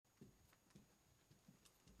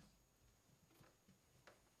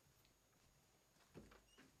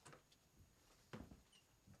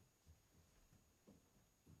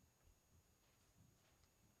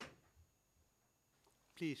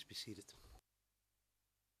Please be seated.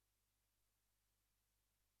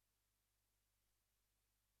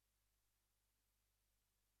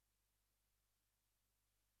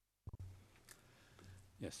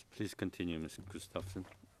 Yes, please continue, Ms. Gustafsson.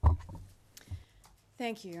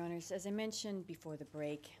 Thank you, Your Honors. As I mentioned before the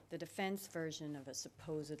break, the defense version of a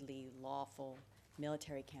supposedly lawful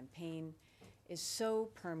military campaign is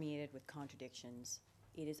so permeated with contradictions,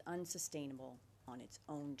 it is unsustainable on its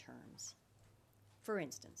own terms. For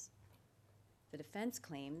instance, the defense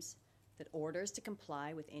claims that orders to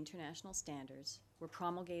comply with international standards were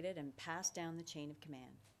promulgated and passed down the chain of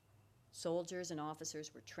command. Soldiers and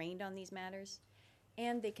officers were trained on these matters,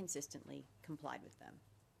 and they consistently complied with them.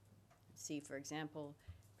 See, for example,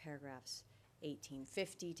 paragraphs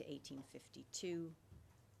 1850 to 1852,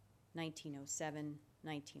 1907,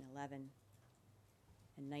 1911,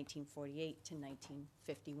 and 1948 to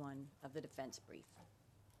 1951 of the defense brief.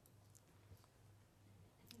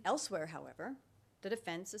 Elsewhere, however, the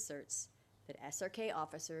defense asserts that SRK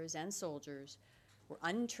officers and soldiers were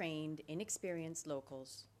untrained, inexperienced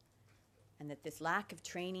locals, and that this lack of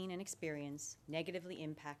training and experience negatively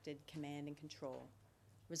impacted command and control,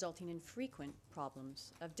 resulting in frequent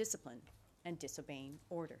problems of discipline and disobeying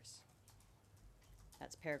orders.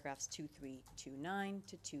 That's paragraphs 2329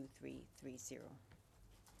 to 2330.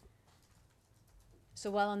 So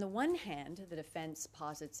while on the one hand, the defense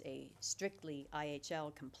posits a strictly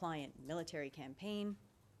IHL compliant military campaign,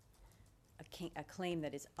 a claim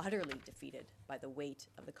that is utterly defeated by the weight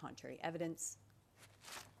of the contrary evidence,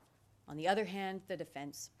 on the other hand, the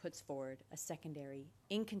defense puts forward a secondary,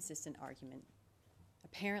 inconsistent argument,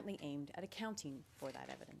 apparently aimed at accounting for that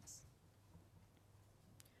evidence.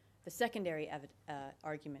 The secondary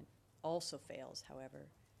argument also fails, however,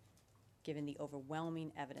 given the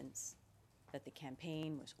overwhelming evidence that the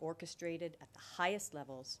campaign was orchestrated at the highest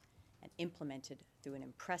levels and implemented through an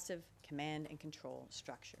impressive command and control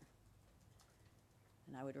structure.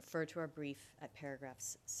 And I would refer to our brief at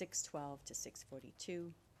paragraphs 612 to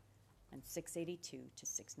 642 and 682 to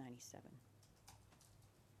 697.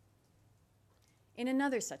 In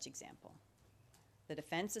another such example, the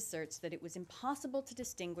defense asserts that it was impossible to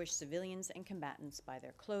distinguish civilians and combatants by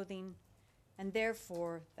their clothing, and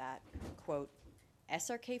therefore that, quote,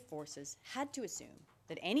 SRK forces had to assume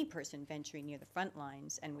that any person venturing near the front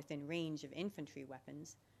lines and within range of infantry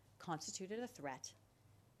weapons constituted a threat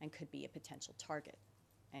and could be a potential target,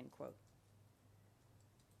 end quote.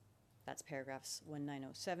 That's paragraphs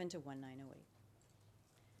 1907 to 1908.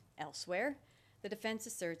 Elsewhere, the defense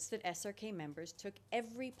asserts that SRK members took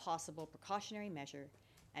every possible precautionary measure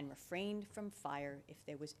and refrained from fire if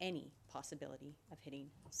there was any possibility of hitting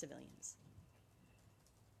civilians.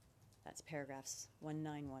 That's paragraphs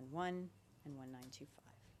 1911 and 1925.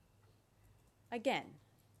 Again,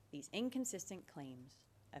 these inconsistent claims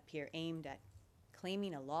appear aimed at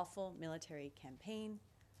claiming a lawful military campaign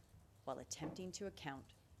while attempting to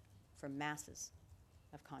account for masses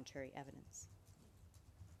of contrary evidence.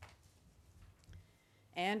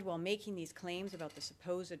 And while making these claims about the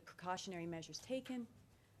supposed precautionary measures taken,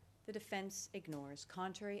 the defense ignores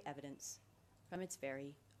contrary evidence from its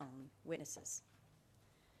very own witnesses,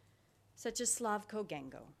 such as Slavko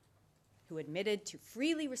Gengo, who admitted to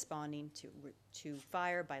freely responding to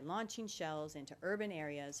fire by launching shells into urban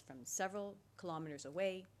areas from several kilometers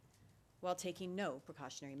away while taking no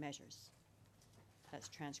precautionary measures. That's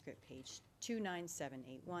transcript page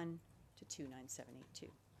 29781 to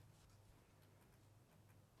 29782.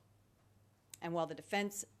 And while the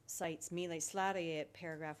defense cites Mile Slare at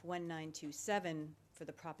paragraph 1927 for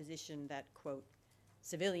the proposition that, quote,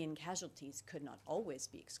 civilian casualties could not always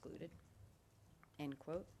be excluded, end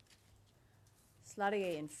quote, Slare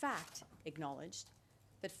in fact acknowledged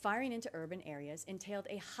that firing into urban areas entailed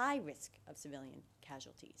a high risk of civilian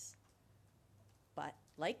casualties. But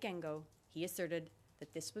like Gengo, he asserted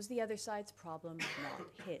that this was the other side's problem, not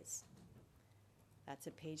his. That's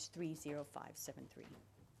at page 30573.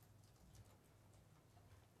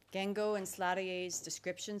 Gengo and Slare's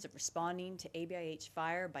descriptions of responding to ABIH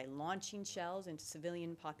fire by launching shells into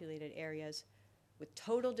civilian populated areas with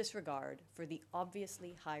total disregard for the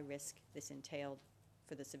obviously high risk this entailed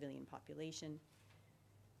for the civilian population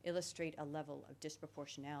illustrate a level of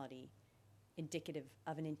disproportionality indicative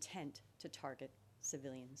of an intent to target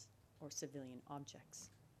civilians or civilian objects.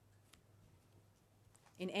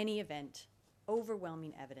 In any event,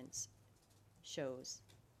 overwhelming evidence shows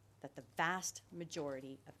that the vast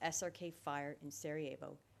majority of SRK fire in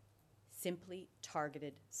Sarajevo simply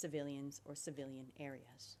targeted civilians or civilian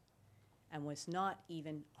areas and was not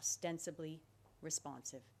even ostensibly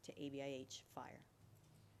responsive to ABIH fire.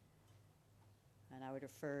 And I would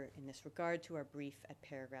refer in this regard to our brief at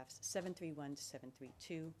paragraphs 731 to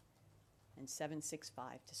 732 and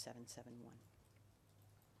 765 to 771.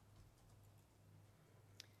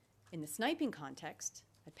 In the sniping context,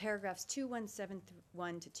 at paragraphs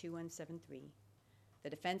 2171 to 2173, the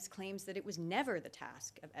defense claims that it was never the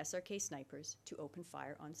task of SRK snipers to open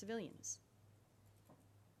fire on civilians,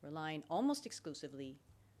 relying almost exclusively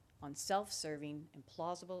on self-serving and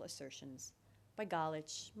plausible assertions by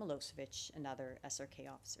Karadžić, Milosevic, and other SRK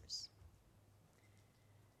officers.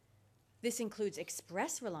 This includes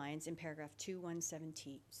express reliance in paragraph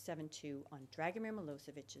 2172 on Dragomir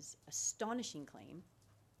Milosevic's astonishing claim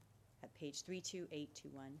at page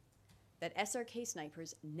 32821 that SRK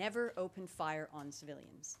snipers never opened fire on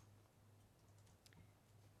civilians.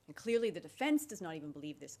 And clearly the defense does not even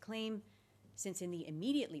believe this claim, since in the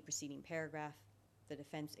immediately preceding paragraph, the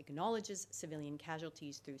defense acknowledges civilian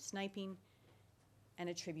casualties through sniping and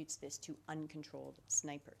attributes this to uncontrolled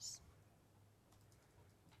snipers.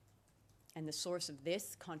 And the source of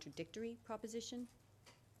this contradictory proposition,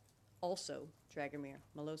 also Dragomir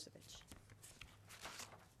Milosevic.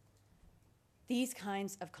 These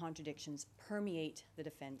kinds of contradictions permeate the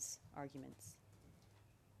defense arguments.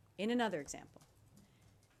 In another example,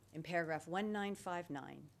 in paragraph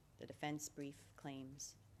 1959, the defense brief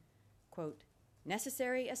claims, quote,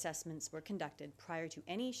 necessary assessments were conducted prior to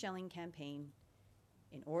any shelling campaign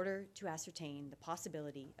in order to ascertain the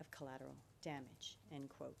possibility of collateral damage, end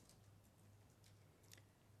quote.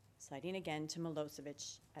 Citing again to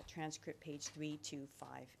Milosevic at transcript page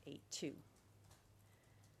 32582.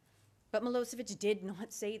 But Milosevic did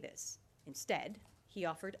not say this. Instead, he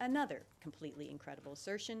offered another completely incredible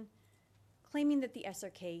assertion, claiming that the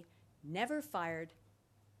SRK never fired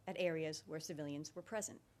at areas where civilians were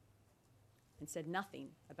present, and said nothing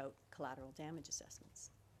about collateral damage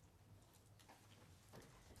assessments.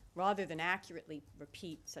 Rather than accurately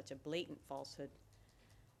repeat such a blatant falsehood,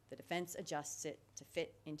 the defense adjusts it to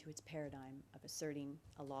fit into its paradigm of asserting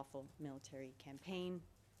a lawful military campaign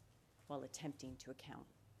while attempting to account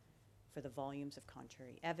for the volumes of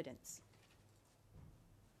contrary evidence.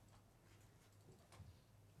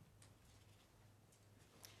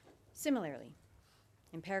 Similarly,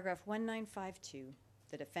 in paragraph 1952,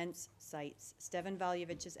 the defense cites Stevan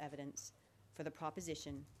Valjevic's evidence for the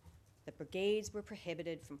proposition that brigades were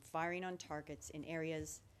prohibited from firing on targets in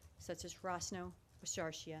areas such as Krasno,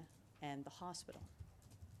 Osartia, and the hospital.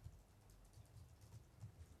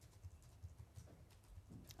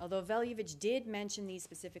 Although Veljevic did mention these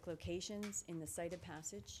specific locations in the cited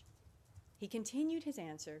passage, he continued his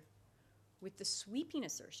answer with the sweeping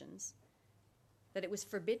assertions that it was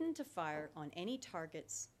forbidden to fire on any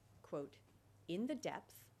targets, quote, in the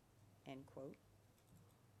depth, end quote,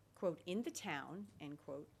 quote, in the town, end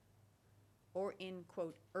quote, or in,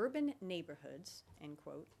 quote, urban neighborhoods, end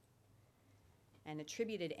quote, and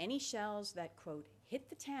attributed any shells that, quote, hit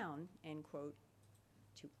the town, end quote,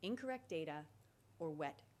 to incorrect data or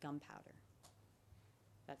wet gunpowder.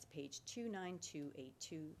 That's page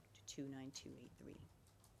 29282 to 29283.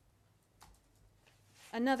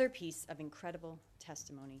 Another piece of incredible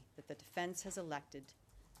testimony that the defense has elected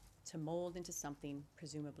to mold into something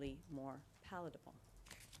presumably more palatable.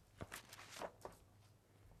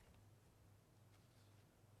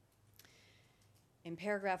 In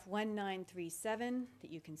paragraph 1937,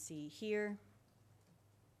 that you can see here,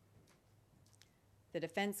 the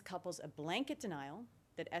defense couples a blanket denial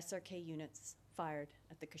that SRK units fired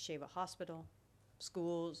at the Koševa Hospital,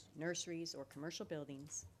 schools, nurseries, or commercial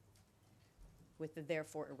buildings, with the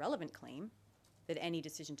therefore irrelevant claim that any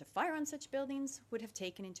decision to fire on such buildings would have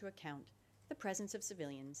taken into account the presence of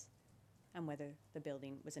civilians and whether the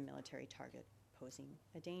building was a military target posing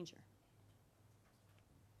a danger.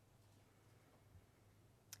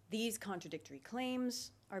 These contradictory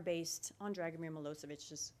claims are based on Dragomir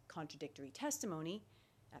Milosevic's contradictory testimony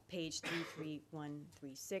at page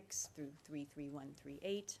 33136 through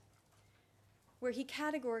 33138, where he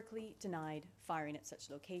categorically denied firing at such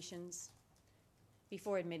locations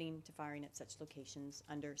before admitting to firing at such locations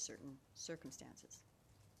under certain circumstances.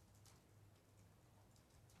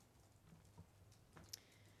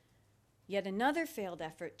 Yet another failed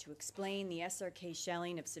effort to explain the SRK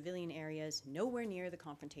shelling of civilian areas nowhere near the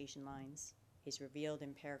confrontation lines is revealed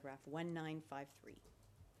in paragraph 1953,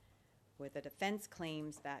 where the defense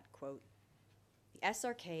claims that, quote, the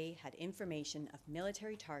SRK had information of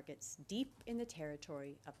military targets deep in the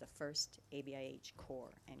territory of the 1st ABIH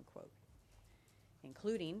Corps, end quote,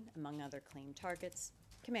 including, among other claimed targets,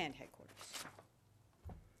 command headquarters.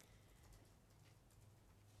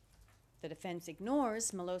 The defense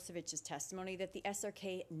ignores Milosevic's testimony that the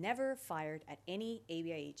SRK never fired at any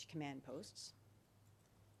ABIH command posts,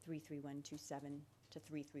 33127 to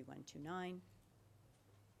 33129,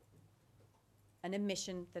 an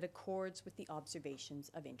admission that accords with the observations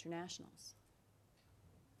of internationals.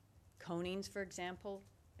 Konings, for example,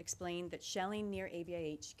 explained that shelling near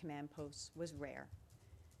ABIH command posts was rare,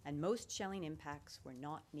 and most shelling impacts were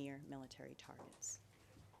not near military targets.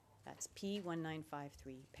 That's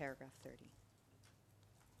P1953, paragraph 30.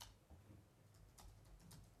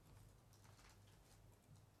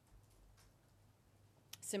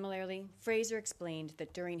 Similarly, Fraser explained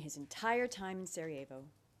that during his entire time in Sarajevo,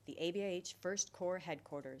 the ABIH 1st Corps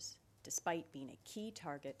headquarters, despite being a key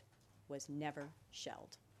target, was never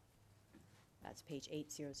shelled. That's page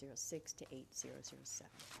 8006 to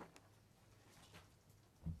 8007.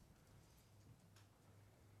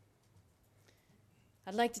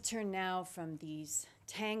 I'd like to turn now from these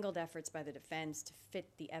tangled efforts by the defense to fit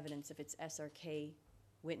the evidence of its SRK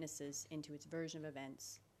witnesses into its version of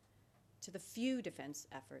events to the few defense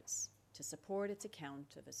efforts to support its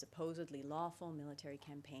account of a supposedly lawful military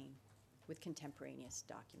campaign with contemporaneous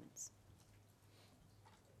documents.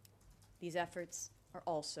 These efforts are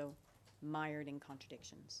also mired in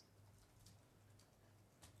contradictions.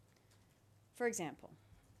 For example,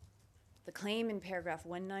 the claim in paragraph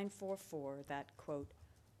 1944 that, quote,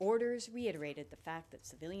 orders reiterated the fact that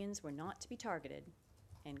civilians were not to be targeted,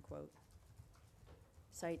 end quote,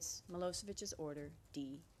 cites Milosevic's order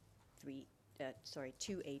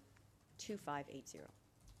D2580.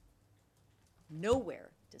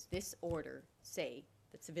 Nowhere does this order say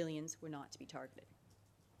that civilians were not to be targeted.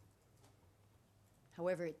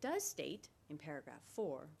 However, it does state in paragraph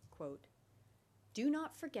 4, quote, do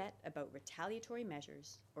not forget about retaliatory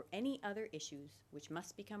measures or any other issues which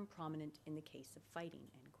must become prominent in the case of fighting,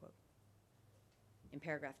 end quote. In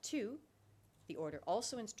paragraph 2, the order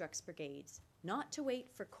also instructs brigades not to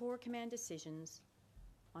wait for Corps command decisions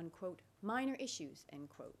on, quote, minor issues, end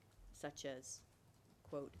quote, such as,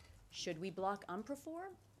 quote, should we block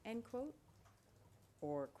UNPROFOR, end quote,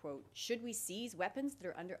 or, quote, should we seize weapons that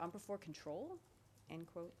are under UNPROFOR control, end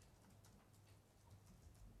quote.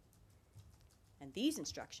 And these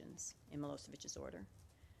instructions in Milosevic's order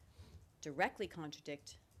directly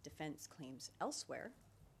contradict defense claims elsewhere,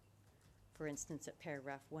 for instance at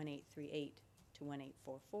paragraph 1838 to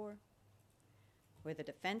 1844, where the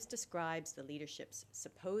defense describes the leadership's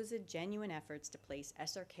supposed genuine efforts to place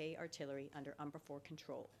SRK artillery under UNPROFOR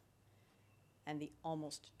control and the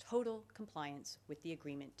almost total compliance with the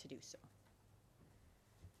agreement to do so.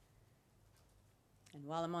 And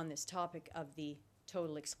while I'm on this topic of the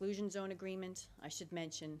Total Exclusion Zone Agreement, I should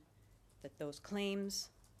mention that those claims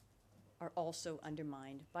are also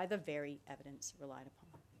undermined by the very evidence relied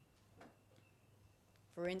upon.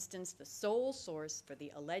 For instance, the sole source for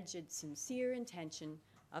the alleged sincere intention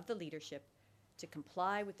of the leadership to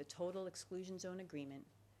comply with the Total Exclusion Zone Agreement,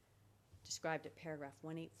 described at paragraph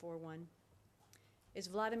 1841, is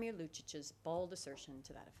Vladimir Lucic's bald assertion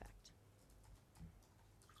to that effect.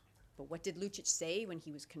 But what did Lucic say when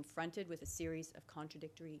he was confronted with a series of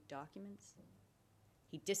contradictory documents?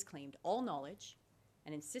 He disclaimed all knowledge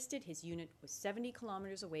and insisted his unit was 70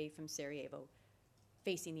 kilometers away from Sarajevo,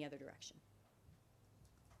 facing the other direction.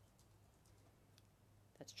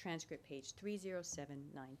 That's transcript page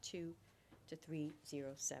 30792 to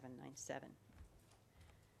 30797.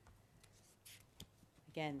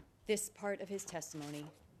 Again, this part of his testimony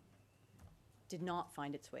did not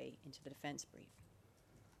find its way into the defense brief.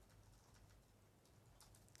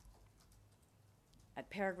 At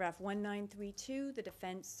paragraph 1932, the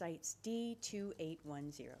defense cites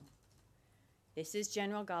D2810. This is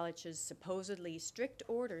General Galich's supposedly strict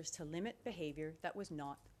orders to limit behavior that was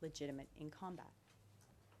not legitimate in combat.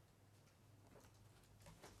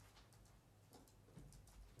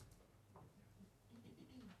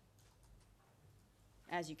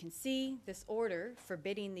 As you can see, this order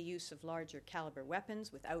forbidding the use of larger caliber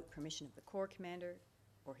weapons without permission of the Corps commander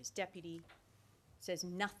or his deputy says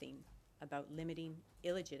nothing about limiting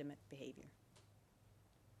illegitimate behavior.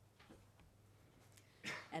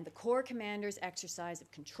 And the Corps commander's exercise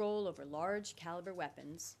of control over large caliber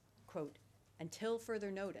weapons, quote, until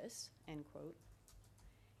further notice, end quote,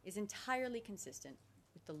 is entirely consistent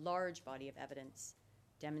with the large body of evidence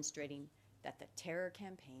demonstrating that the terror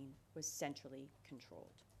campaign was centrally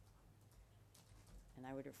controlled. And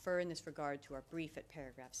I would refer in this regard to our brief at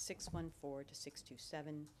paragraphs 614 to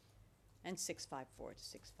 627 and 654 to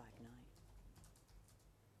 659.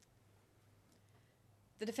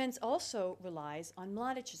 The defense also relies on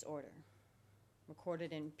Mladic's order,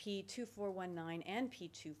 recorded in P2419 and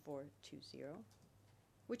P2420,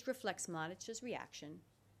 which reflects Mladic's reaction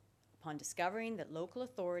upon discovering that local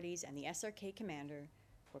authorities and the SRK commander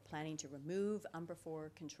were planning to remove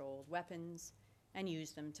UNPROFOR-controlled weapons and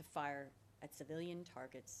use them to fire at civilian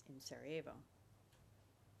targets in Sarajevo.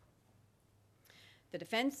 The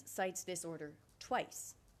defense cites this order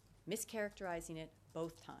twice, mischaracterizing it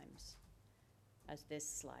both times, as this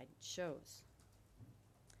slide shows.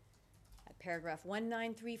 At paragraph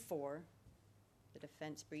 1934, the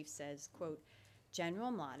defense brief says, quote,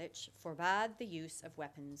 General Mladic forbade the use of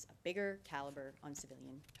weapons of bigger caliber on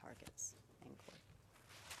civilian targets, end quote.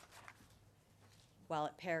 While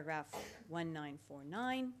at paragraph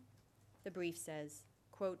 1949, the brief says,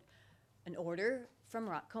 quote, an order from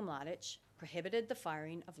Ratko Mladic prohibited the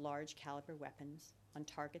firing of large caliber weapons on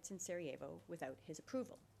targets in Sarajevo without his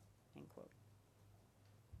approval, end quote.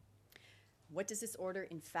 What does this order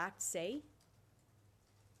in fact say?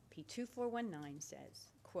 P2419 says,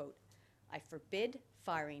 quote, I forbid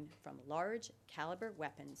firing from large caliber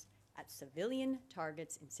weapons at civilian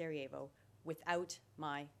targets in Sarajevo without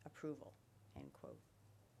my approval, end quote.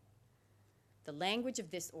 The language of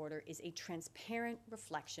this order is a transparent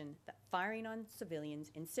reflection that firing on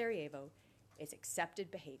civilians in Sarajevo is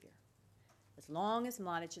accepted behavior, as long as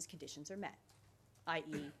Mladic's conditions are met,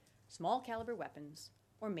 i.e. small caliber weapons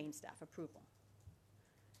or main staff approval.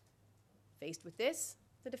 Faced with this,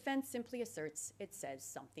 the defense simply asserts it says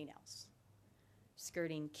something else,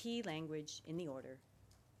 skirting key language in the order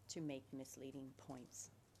to make misleading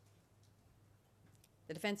points.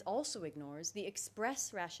 The defense also ignores the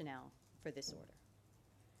express rationale for this order.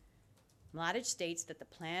 Mladic states that the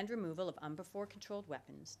planned removal of UNPROFOR-controlled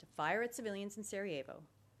weapons to fire at civilians in Sarajevo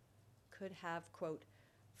could have, quote,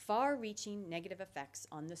 far-reaching negative effects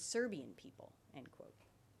on the Serbian people, end quote.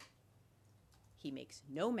 He makes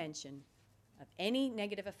no mention of any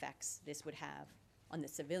negative effects this would have on the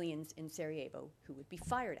civilians in Sarajevo who would be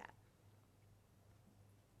fired at.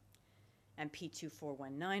 And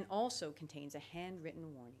P2419 also contains a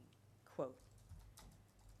handwritten warning, quote,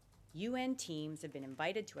 UN teams have been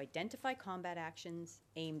invited to identify combat actions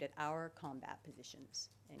aimed at our combat positions,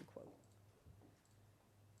 end quote.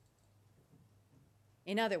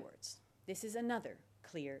 In other words, this is another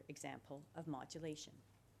clear example of modulation.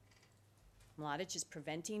 Mladic is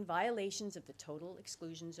preventing violations of the Total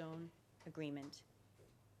Exclusion Zone Agreement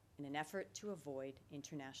in an effort to avoid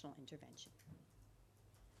international intervention.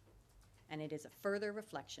 And it is a further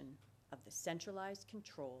reflection of the centralized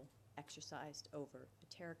control exercised over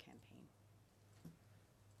the terror campaign.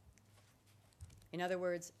 In other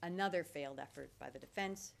words, another failed effort by the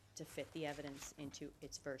defense to fit the evidence into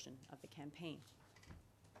its version of the campaign.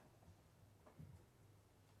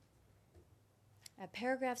 At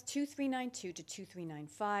paragraphs 2392 to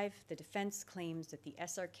 2395, the defense claims that the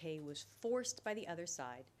SRK was forced by the other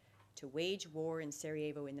side to wage war in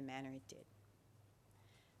Sarajevo in the manner it did.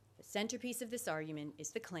 The centerpiece of this argument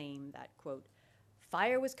is the claim that, quote,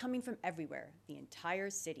 fire was coming from everywhere, the entire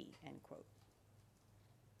city, end quote.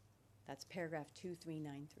 That's paragraph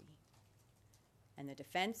 2393. And the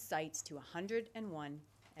defense cites to 101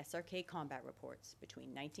 SRK combat reports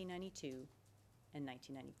between 1992 and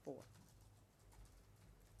 1994.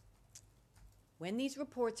 When these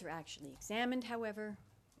reports are actually examined, however,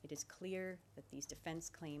 it is clear that these defense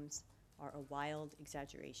claims are a wild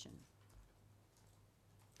exaggeration.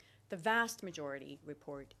 The vast majority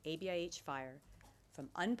report ABIH fire from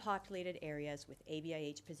unpopulated areas with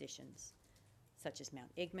ABIH positions, such as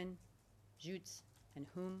Mount Igman, Žuc, and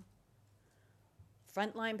Hum,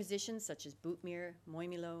 frontline positions such as Butmir,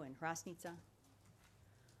 Mojmilo, and Hrasnica,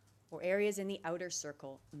 or areas in the outer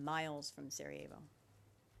circle miles from Sarajevo.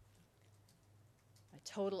 A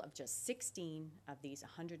total of just 16 of these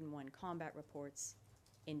 101 combat reports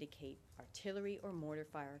indicate artillery or mortar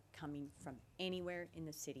fire coming from anywhere in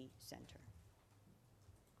the city center.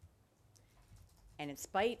 And in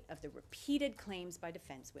spite of the repeated claims by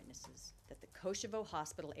defense witnesses that the Koševo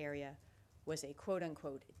hospital area was a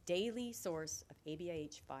quote-unquote daily source of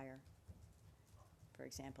ABIH fire, for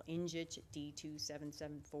example, Injic at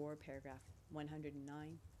D2774, paragraph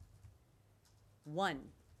 109, one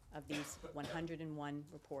of these 101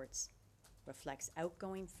 reports reflects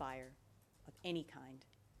outgoing fire of any kind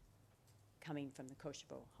coming from the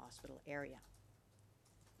Koševo hospital area.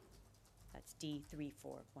 That's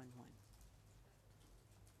D3411.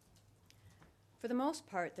 For the most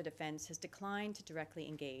part, the defense has declined to directly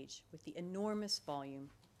engage with the enormous volume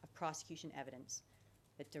of prosecution evidence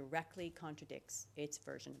that directly contradicts its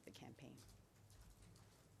version of the campaign.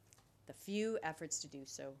 The few efforts to do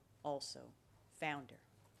so also founder.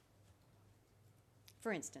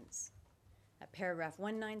 For instance, at paragraph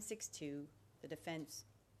 1962, the defense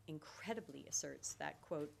incredibly asserts that,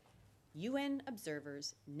 quote, UN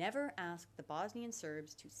observers never asked the Bosnian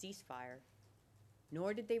Serbs to cease fire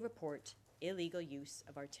nor did they report illegal use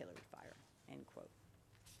of artillery fire, end quote.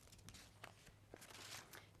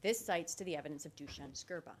 This cites to the evidence of Dusan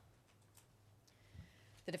Skurba.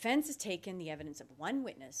 The defense has taken the evidence of one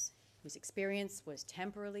witness whose experience was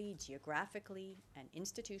temporally, geographically, and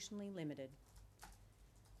institutionally limited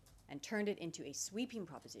and turned it into a sweeping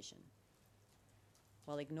proposition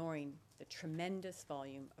while ignoring the tremendous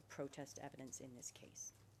volume of protest evidence in this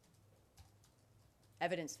case.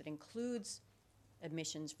 Evidence that includes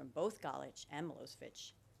admissions from both Karadžić and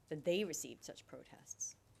Milosevic that they received such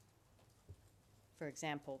protests. For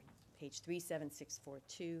example, page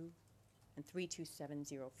 37642 and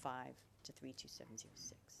 32705 to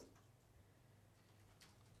 32706.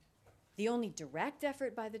 The only direct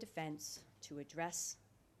effort by the defense to address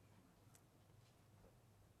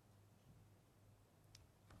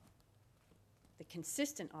the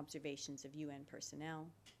consistent observations of UN personnel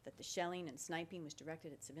that the shelling and sniping was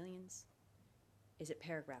directed at civilians is at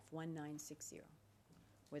paragraph 1960,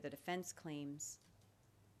 where the defense claims,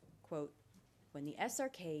 quote, when the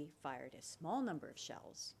SRK fired a small number of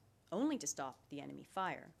shells only to stop the enemy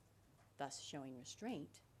fire, thus showing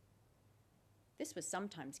restraint, this was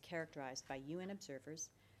sometimes characterized by UN observers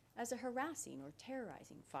as a harassing or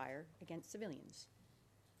terrorizing fire against civilians,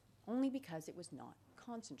 only because it was not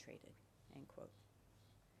concentrated, end quote.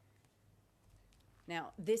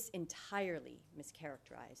 Now, this entirely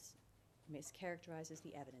mischaracterizes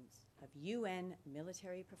the evidence of UN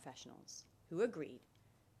military professionals who agreed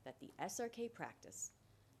that the SRK practice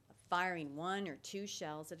of firing 1 or 2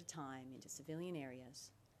 shells at a time into civilian areas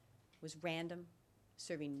was random,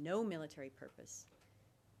 serving no military purpose,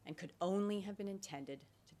 and could only have been intended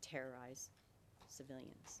to terrorize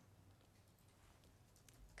civilians.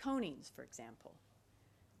 Konings, for example,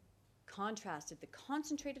 contrasted the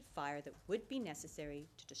concentrated fire that would be necessary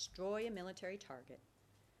to destroy a military target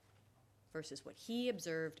versus what he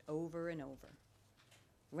observed over and over.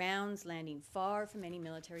 Rounds landing far from any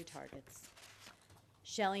military targets,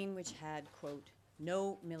 shelling which had, quote,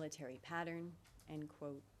 no military pattern, end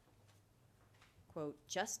quote, quote,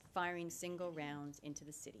 just firing single rounds into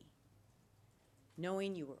the city,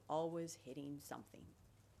 knowing you were always hitting something,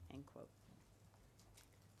 end quote.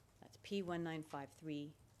 That's P1953,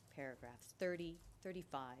 paragraphs 30,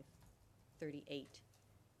 35, 38,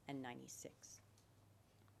 and 96.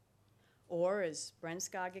 Or, as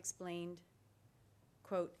Brenskog explained,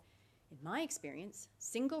 quote, in my experience,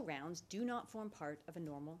 single rounds do not form part of a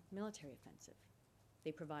normal military offensive.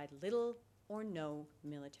 They provide little or no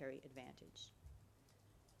military advantage.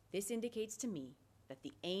 This indicates to me that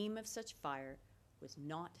the aim of such fire was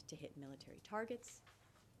not to hit military targets,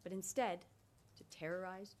 but instead to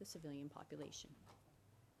terrorize the civilian population.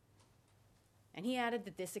 And he added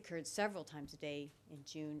that this occurred several times a day in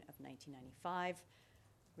June of 1995,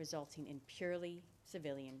 resulting in purely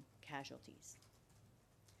civilian casualties.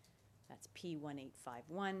 That's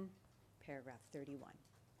P1851, paragraph 31.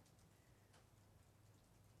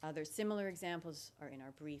 Other similar examples are in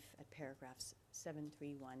our brief at paragraphs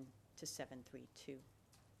 731 to 732.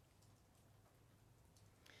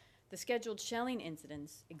 The scheduled shelling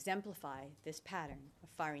incidents exemplify this pattern of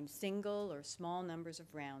firing single or small numbers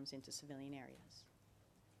of rounds into civilian areas.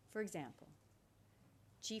 For example,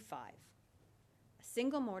 G5, a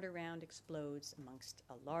single mortar round explodes amongst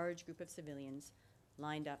a large group of civilians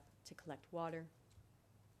lined up to collect water,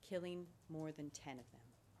 killing more than 10 of them.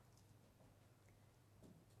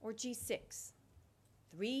 Or G6,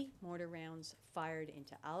 3 mortar rounds fired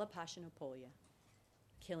into Alapashinopolia,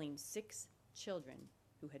 killing 6 children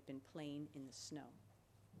who had been playing in the snow.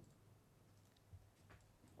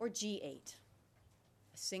 Or G8,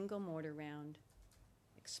 a single mortar round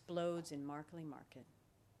explodes in Markley Market,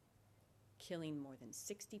 killing more than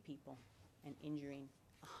 60 people and injuring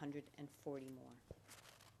 140 more.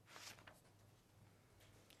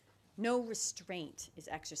 No restraint is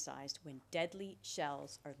exercised when deadly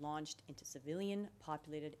shells are launched into civilian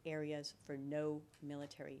populated areas for no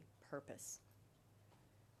military purpose.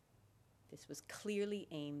 This was clearly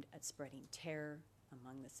aimed at spreading terror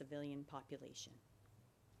among the civilian population.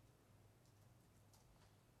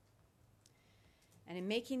 And in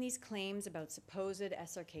making these claims about supposed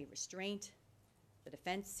SRK restraint, the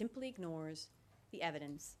defense simply ignores the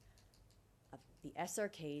evidence of the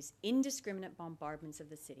SRK's indiscriminate bombardments of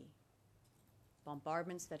the city,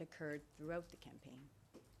 bombardments that occurred throughout the campaign.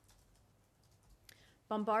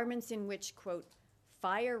 Bombardments in which, quote,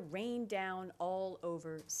 fire rained down all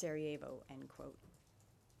over Sarajevo, end quote.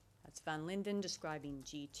 That's Van Linden describing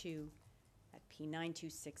G2 at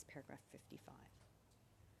P926, paragraph 55.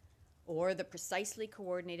 Or the precisely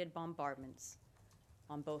coordinated bombardments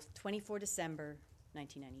on both 24 December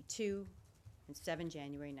 1992 and 7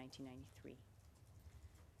 January 1993.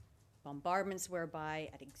 Bombardments whereby,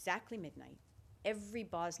 at exactly midnight, every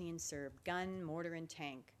Bosnian Serb gun, mortar, and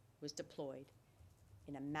tank was deployed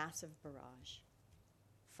in a massive barrage,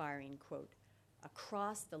 firing, quote,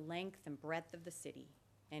 across the length and breadth of the city,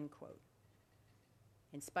 end quote,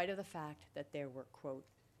 in spite of the fact that there were, quote,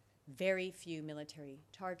 very few military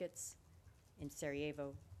targets in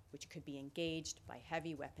Sarajevo which could be engaged by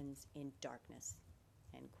heavy weapons in darkness,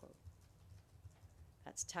 end quote.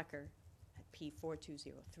 That's Tucker at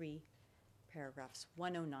P4203, paragraphs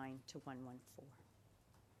 109 to 114.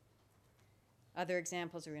 Other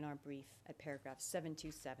examples are in our brief at paragraphs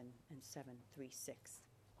 727 and 736.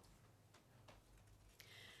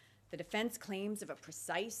 The defense claims of a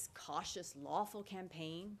precise, cautious, lawful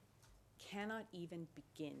campaign cannot even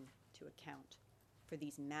begin to account for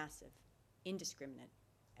these massive, indiscriminate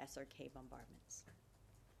SRK bombardments.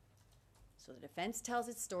 So the defense tells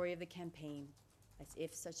its story of the campaign as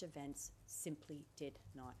if such events simply did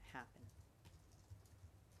not happen.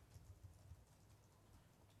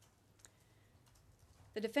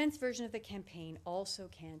 The defense version of the campaign also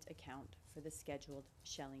can't account for the scheduled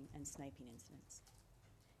shelling and sniping incidents.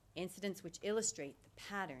 Incidents which illustrate the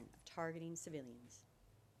pattern of targeting civilians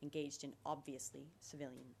engaged in obviously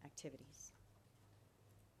civilian activities.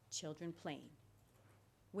 Children playing,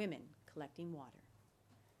 women collecting water,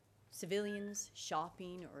 civilians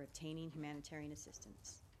shopping or obtaining humanitarian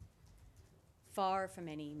assistance, far from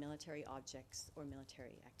any military objects or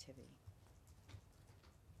military activity.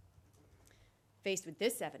 Faced with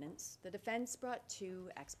this evidence, the defense brought two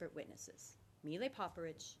expert witnesses, Mile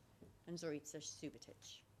Popović and Zorica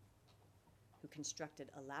Subotic, who constructed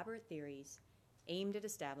elaborate theories aimed at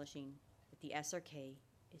establishing that the SRK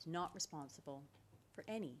is not responsible for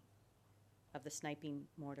any of the sniping,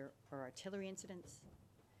 mortar, or artillery incidents,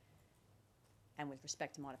 and with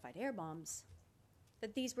respect to modified air bombs,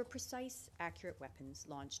 that these were precise, accurate weapons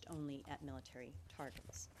launched only at military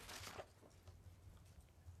targets.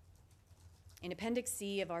 In Appendix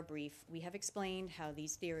C of our brief, we have explained how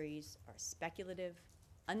these theories are speculative,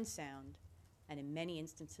 unsound, and in many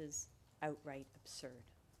instances, outright absurd.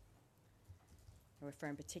 I refer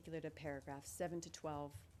in particular to paragraphs 7 to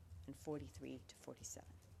 12 and 43 to 47.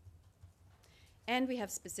 And we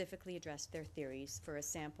have specifically addressed their theories for a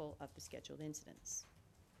sample of the scheduled incidents.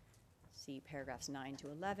 See paragraphs 9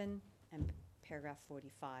 to 11 and paragraph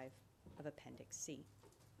 45 of Appendix C.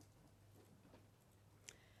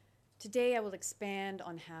 Today I will expand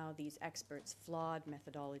on how these experts' flawed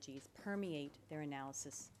methodologies permeate their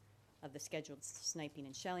analysis of the scheduled sniping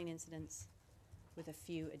and shelling incidents with a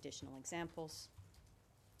few additional examples,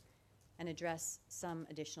 and address some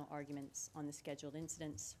additional arguments on the scheduled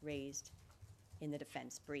incidents raised in the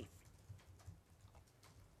defense brief.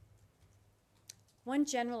 One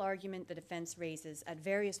general argument the defense raises at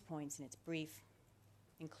various points in its brief,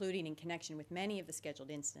 including in connection with many of the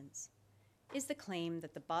scheduled incidents, is the claim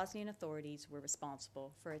that the Bosnian authorities were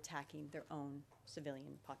responsible for attacking their own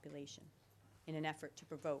civilian population in an effort to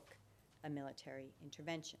provoke a military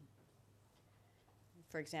intervention.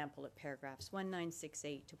 For example, at paragraphs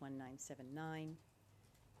 1968 to 1979,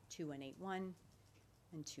 2181,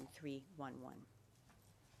 and 2311.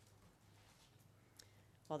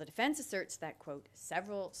 While the defense asserts that, quote,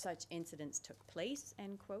 several such incidents took place,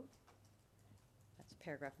 end quote, that's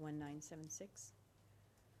paragraph 1976,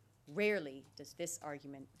 rarely does this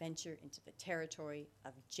argument venture into the territory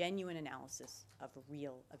of genuine analysis of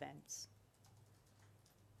real events.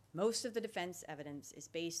 Most of the defense evidence is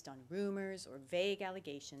based on rumors or vague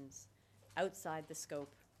allegations outside the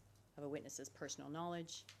scope of a witness's personal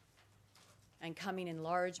knowledge and coming in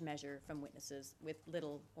large measure from witnesses with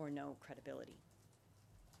little or no credibility.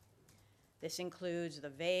 This includes the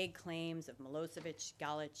vague claims of Milosevic,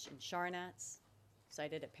 Galic, and Sharnats,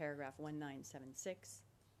 cited at paragraph 1976,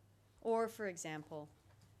 or, for example,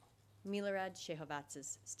 Milorad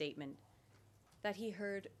Šehovač's statement that he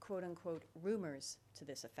heard, quote-unquote, rumors to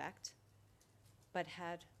this effect, but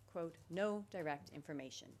had, quote, no direct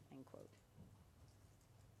information, end quote.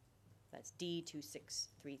 That's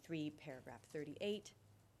D2633, paragraph 38,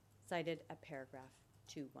 cited at paragraph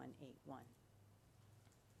 2181.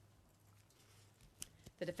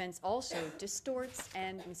 The defense also distorts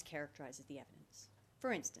and mischaracterizes the evidence.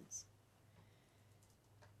 For instance,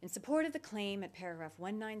 in support of the claim at paragraph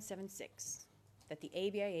 1976 that the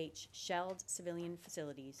ABIH shelled civilian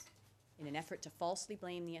facilities in an effort to falsely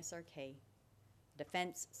blame the SRK, the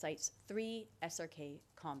defense cites 3 SRK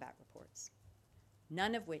combat reports,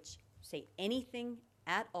 none of which say anything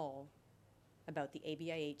at all about the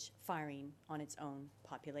ABIH firing on its own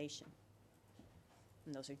population.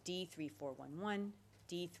 And those are D3411,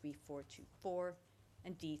 D3424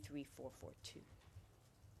 and D3442.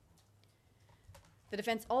 The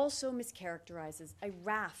defense also mischaracterizes a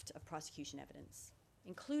raft of prosecution evidence,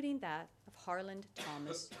 including that of Harland,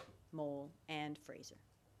 Thomas, Mole, and Fraser.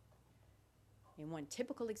 In one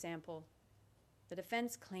typical example, the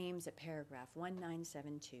defense claims at paragraph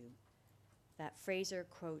 1972 that Fraser,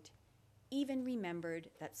 quote, even remembered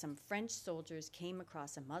that some French soldiers came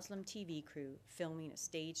across a Muslim TV crew filming a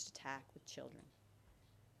staged attack with children,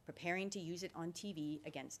 preparing to use it on TV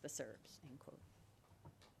against the Serbs, end quote.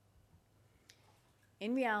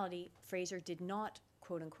 In reality, Fraser did not,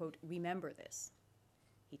 quote unquote, remember this.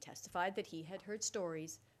 He testified that he had heard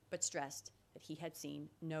stories, but stressed that he had seen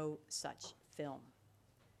no such film.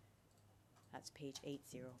 That's page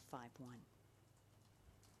 8051.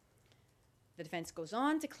 The defense goes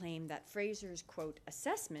on to claim that Fraser's, quote,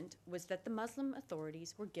 assessment was that the Muslim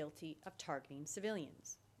authorities were guilty of targeting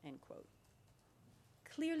civilians, end quote,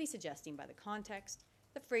 clearly suggesting by the context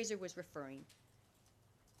that Fraser was referring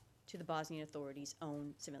to the Bosnian authorities'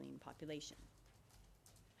 own civilian population.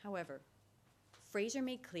 However, Fraser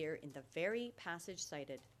made clear in the very passage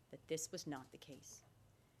cited that this was not the case.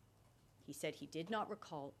 He said he did not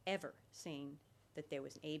recall ever saying that there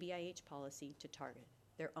was an ABIH policy to target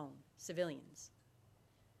their own civilians.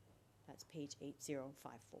 That's page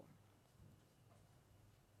 8054.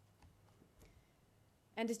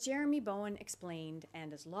 And as Jeremy Bowen explained,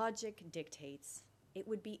 and as logic dictates, it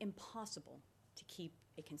would be impossible to keep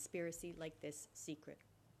a conspiracy like this secret.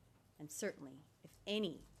 And certainly, if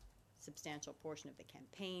any substantial portion of the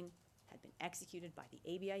campaign had been executed by the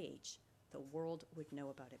ABIH, the world would know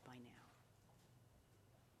about it by now.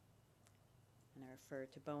 And I refer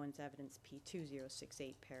to Bowen's evidence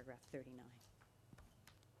P2068, paragraph 39.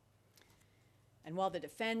 And while the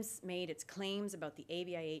defense made its claims about the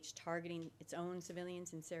ABIH targeting its own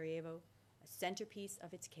civilians in Sarajevo a centerpiece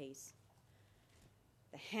of its case,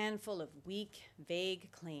 the handful of weak,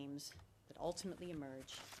 vague claims that ultimately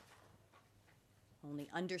emerge only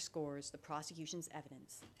underscores the prosecution's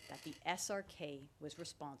evidence that the SRK was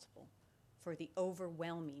responsible for the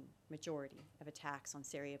overwhelming majority of attacks on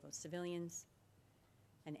Sarajevo's civilians,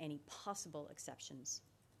 and any possible exceptions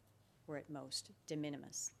were at most de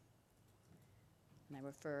minimis. And I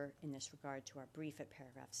refer in this regard to our brief at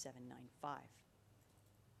paragraph 795.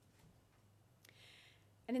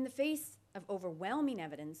 And in the face of overwhelming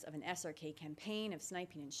evidence of an SRK campaign of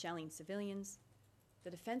sniping and shelling civilians,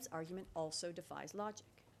 the defense argument also defies logic.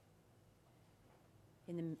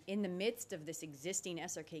 In the midst of this existing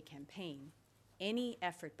SRK campaign, any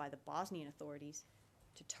effort by the Bosnian authorities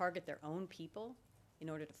to target their own people in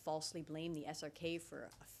order to falsely blame the SRK for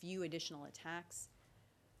a few additional attacks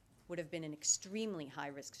would have been an extremely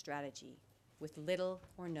high-risk strategy with little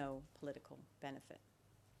or no political benefit.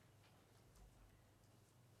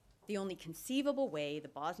 The only conceivable way the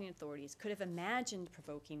Bosnian authorities could have imagined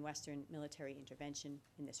provoking Western military intervention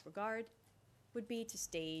in this regard would be to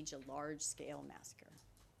stage a large-scale massacre.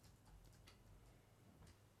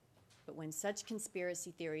 But when such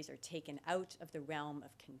conspiracy theories are taken out of the realm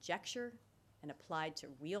of conjecture and applied to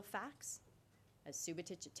real facts, as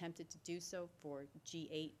Subotic attempted to do so for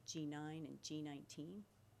G8, G9, and G19,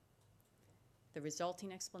 the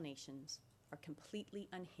resulting explanations are completely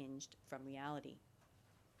unhinged from reality.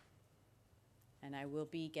 And I will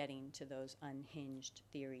be getting to those unhinged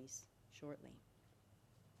theories shortly.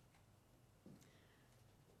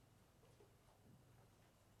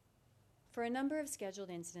 For a number of scheduled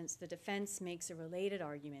incidents, the defense makes a related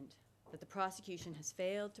argument that the prosecution has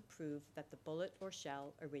failed to prove that the bullet or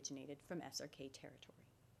shell originated from SRK territory.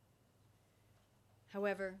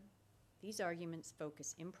 However, these arguments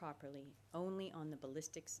focus improperly only on the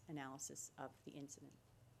ballistics analysis of the incident.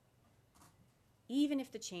 Even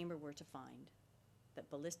if the chamber were to find that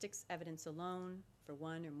ballistics evidence alone for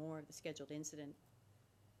one or more of the scheduled incident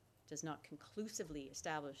does not conclusively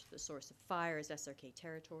establish the source of fire as SRK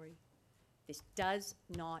territory, this does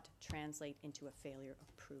not translate into a failure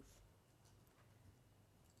of proof.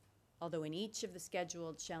 Although in each of the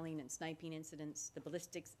scheduled shelling and sniping incidents, the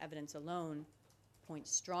ballistics evidence alone points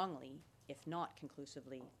strongly, if not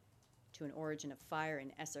conclusively, to an origin of fire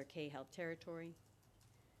in SRK-held territory,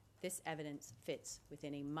 this evidence fits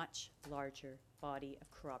within a much larger body of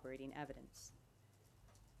corroborating evidence.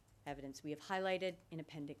 Evidence we have highlighted in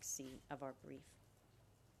Appendix C of our brief.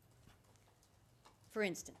 For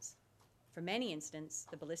instance, for many incidents,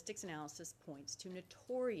 the ballistics analysis points to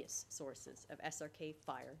notorious sources of SRK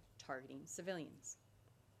fire targeting civilians.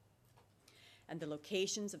 And the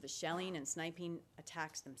locations of the shelling and sniping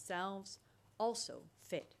attacks themselves also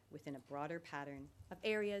fit within a broader pattern of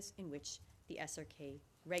areas in which the SRK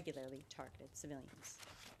regularly targeted civilians.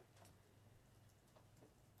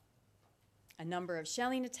 A number of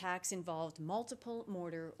shelling attacks involved multiple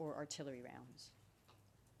mortar or artillery rounds.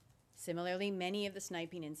 Similarly, many of the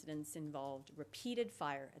sniping incidents involved repeated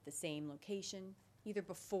fire at the same location, either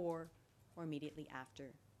before or immediately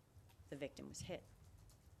after the victim was hit.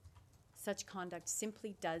 Such conduct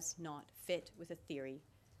simply does not fit with a theory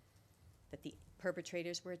that the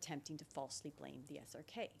perpetrators were attempting to falsely blame the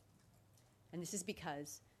SRK. And this is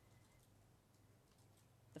because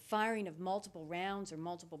the firing of multiple rounds or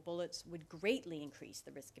multiple bullets would greatly increase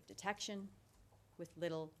the risk of detection with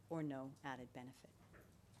little or no added benefit.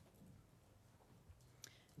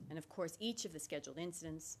 And of course, each of the scheduled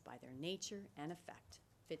incidents, by their nature and effect,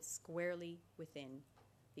 fits squarely within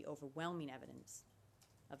the overwhelming evidence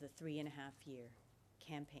of the 3.5-year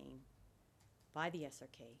campaign by the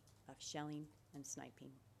SRK of shelling and sniping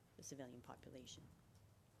the civilian population.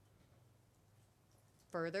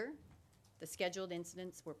 Further, the scheduled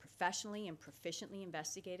incidents were professionally and proficiently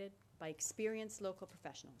investigated by experienced local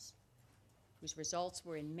professionals, whose results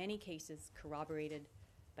were in many cases corroborated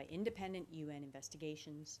by independent UN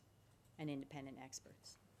investigations and independent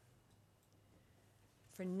experts.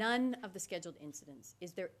 For none of the scheduled incidents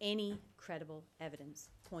is there any credible evidence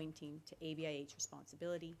pointing to ABIH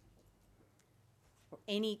responsibility or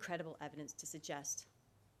any credible evidence to suggest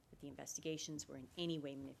that the investigations were in any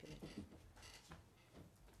way manipulated.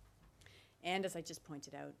 And as I just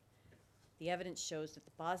pointed out, the evidence shows that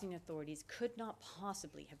the Bosnian authorities could not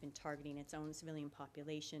possibly have been targeting its own civilian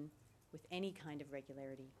population with any kind of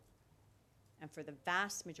regularity. And for the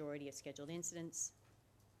vast majority of scheduled incidents,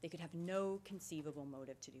 they could have no conceivable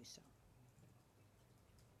motive to do so.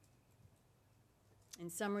 In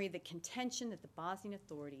summary, the contention that the Bosnian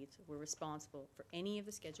authorities were responsible for any of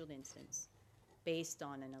the scheduled incidents based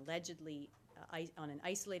on an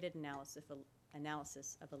isolated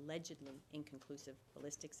analysis of allegedly inconclusive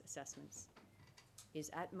ballistics assessments is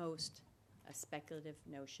at most a speculative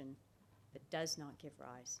notion that does not give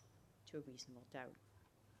rise to a reasonable doubt.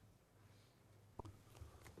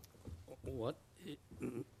 What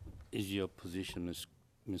is your position,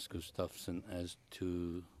 Ms. Gustafsson, as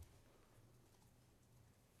to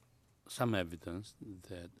some evidence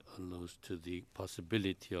that alludes to the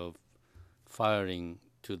possibility of firing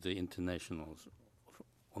to the internationals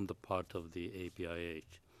on the part of the ABIH,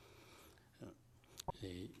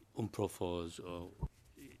 UNPROFOR's,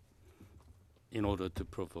 in order to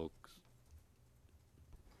provoke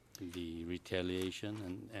the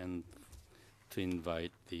retaliation and to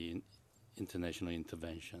invite the international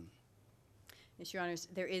intervention? Yes, Your Honors,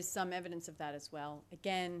 there is some evidence of that as well.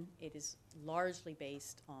 Again, it is largely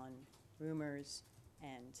based on rumors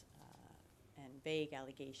and vague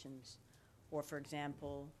allegations, or, for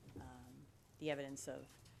example, the evidence of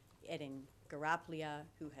Edin Garaplia,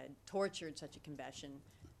 who had tortured such a confession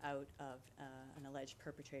out of an alleged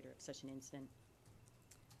perpetrator of such an incident.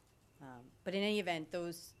 But in any event,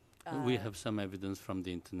 those... we have some evidence from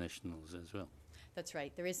the internationals as well. That's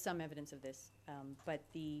right. There is some evidence of this. But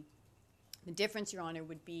the difference, Your Honor,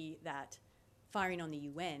 would be that firing on the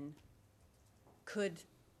UN could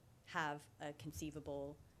have a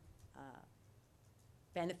conceivable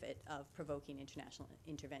benefit of provoking international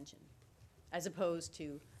intervention, as opposed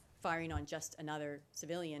to firing on just another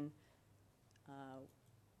civilian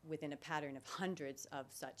within a pattern of hundreds of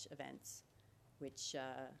such events, which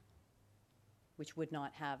would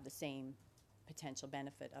not have the same potential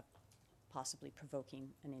benefit of possibly provoking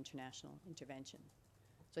an international intervention.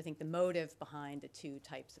 So I think the motive behind the two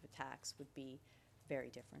types of attacks would be very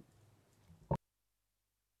different.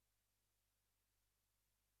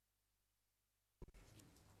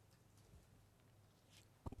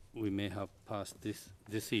 We may have passed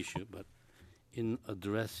this issue, but in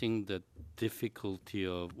addressing the difficulty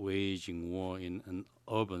of waging war in an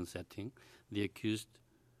urban setting, the accused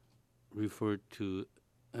referred to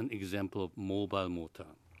an example of mobile mortar.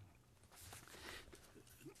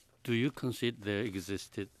 Do you consider there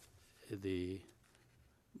existed the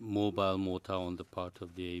mobile mortar on the part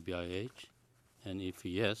of the ABIH? And if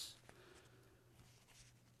yes,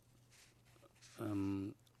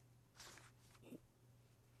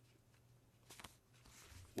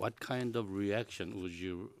 what kind of reaction would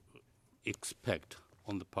you expect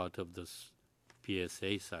on the part of the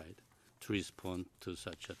PSA side to respond to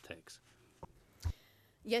such attacks?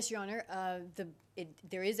 Yes, Your Honor.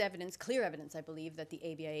 There is evidence, clear evidence, I believe, that the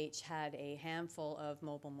ABIH had a handful of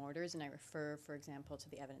mobile mortars, and I refer, for example, to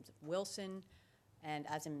the evidence of Wilson and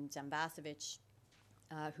Azim Zambasevic,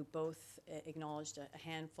 who both acknowledged a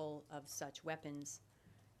handful of such weapons.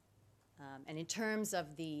 And in terms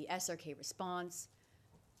of the SRK response,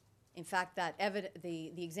 In fact,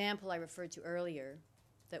 the example I referred to earlier,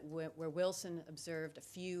 that where Wilson observed a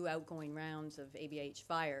few outgoing rounds of ABH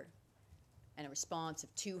fire and a response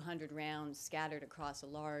of 200 rounds scattered across a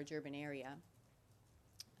large urban area,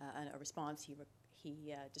 and a response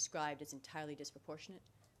he described as entirely disproportionate,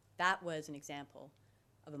 that was an example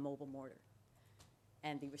of a mobile mortar.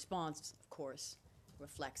 And the response, of course,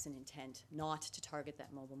 reflects an intent not to target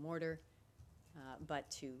that mobile mortar, but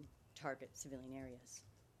to target civilian areas.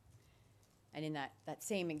 And in that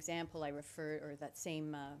same example that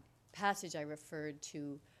same passage, I referred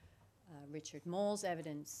to Richard Moll's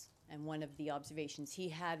evidence, and one of the observations he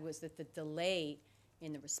had was that the delay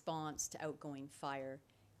in the response to outgoing fire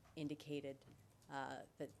indicated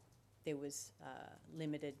that there was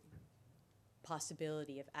limited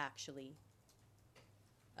possibility of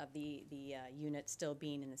the unit still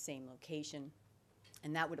being in the same location.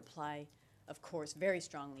 And that would apply, of course, very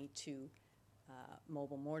strongly to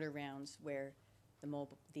mobile mortar rounds, where the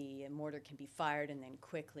mortar can be fired and then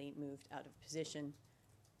quickly moved out of position.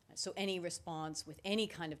 So any response with any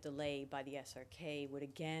kind of delay by the SRK would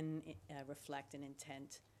again reflect an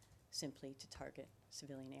intent simply to target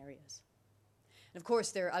civilian areas. And of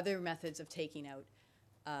course, there are other methods of taking out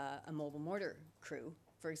a mobile mortar crew.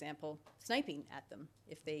 For example, sniping at them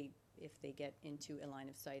if they get into a line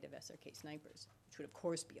of sight of SRK snipers, which would of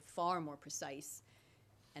course be a far more precise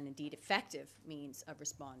and indeed effective means of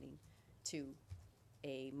responding to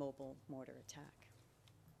a mobile mortar attack.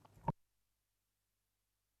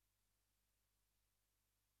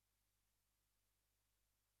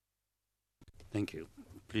 Thank you.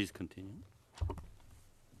 Please continue.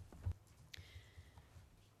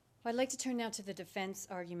 I'd like to turn now to the defense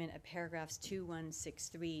argument at paragraphs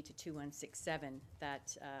 2163 to 2167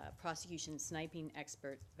 that prosecution sniping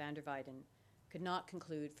expert van der Weyden could not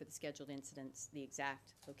conclude for the scheduled incidents the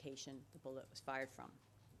exact location the bullet was fired from.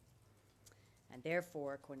 And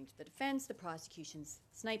therefore, according to the defense, the prosecution's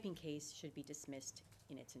sniping case should be dismissed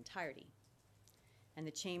in its entirety. And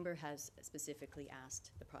the chamber has specifically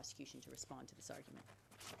asked the prosecution to respond to this argument.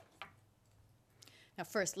 Now,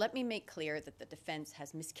 first, let me make clear that the defense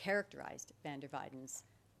has mischaracterized van der Weyden's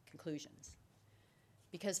conclusions.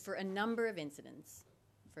 Because for a number of incidents,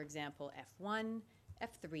 for example, F1,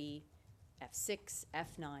 F3, F6,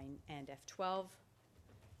 F9, and F12,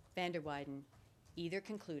 van der Weyden either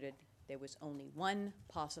concluded there was only one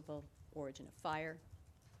possible origin of fire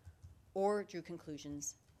or drew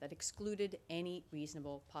conclusions that excluded any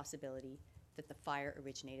reasonable possibility that the fire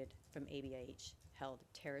originated from ABIH-held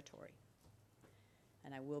territory.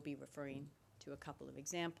 And I will be referring to a couple of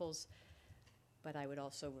examples, but I would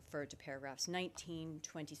also refer to paragraphs 19,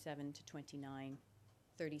 27 to 29,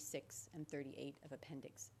 36, and 38 of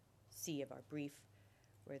Appendix C of our brief,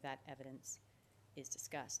 where that evidence is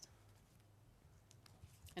discussed.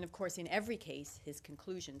 And of course, in every case, his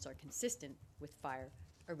conclusions are consistent with fire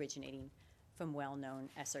originating from well-known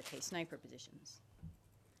SRK sniper positions.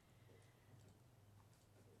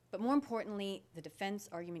 But more importantly, the defense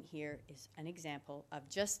argument here is an example of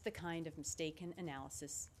just the kind of mistaken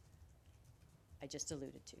analysis I just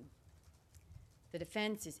alluded to. The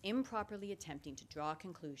defense is improperly attempting to draw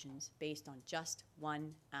conclusions based on just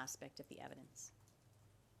one aspect of the evidence.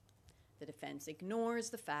 The defense ignores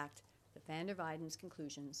the fact that van der Weyden's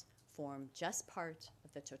conclusions form just part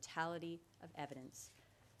of the totality of evidence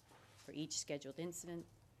for each scheduled incident,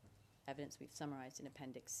 evidence we've summarized in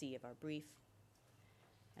Appendix C of our brief,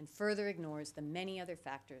 and further ignores the many other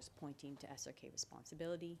factors pointing to SRK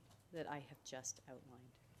responsibility that I have just outlined.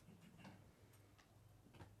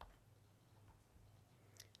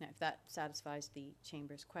 Now, if that satisfies the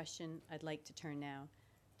Chamber's question, I'd like to turn now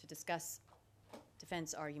to discuss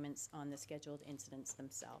defense arguments on the scheduled incidents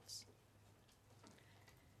themselves.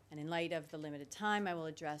 And in light of the limited time, I will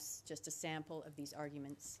address just a sample of these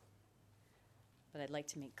arguments. But I'd like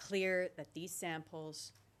to make clear that these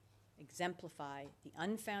samples exemplify the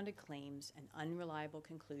unfounded claims and unreliable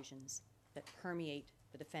conclusions that permeate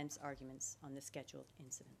the defense arguments on the scheduled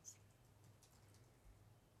incidents.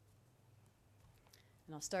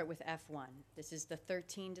 And I'll start with F1. This is the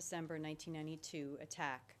 13 December 1992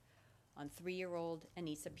 attack on 3-year-old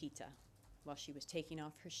Anissa Pita while she was taking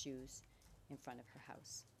off her shoes in front of her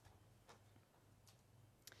house.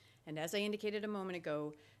 And as I indicated a moment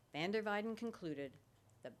ago, van der Weyden concluded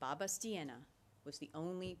that Baba Stiena was the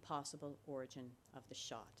only possible origin of the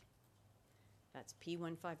shot. That's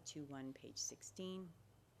P1521, page 16,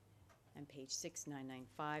 and page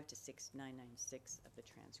 6995 to 6996 of the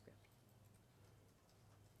transcript.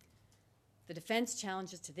 The defense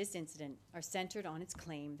challenges to this incident are centered on its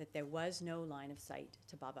claim that there was no line of sight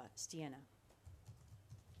to Baba Stiena.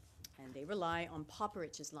 and they rely on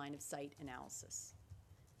Popovic's line of sight analysis.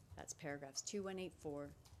 That's paragraphs 2184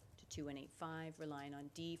 to 2185, relying on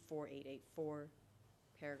D4884,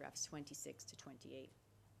 paragraphs 26 to 28.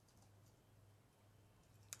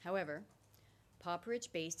 However,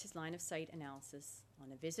 Popovich based his line of sight analysis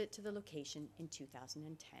on a visit to the location in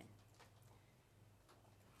 2010.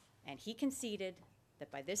 And he conceded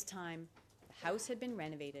that by this time, the house had been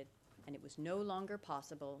renovated and it was no longer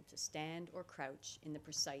possible to stand or crouch in the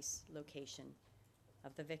precise location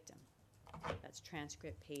of the victim. That's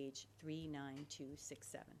transcript page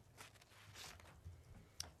 39267.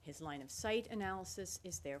 His line of sight analysis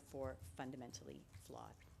is therefore fundamentally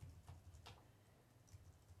flawed.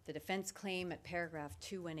 The defense claim at paragraph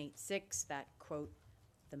 2186 that, quote,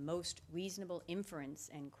 the most reasonable inference,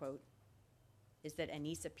 end quote, is that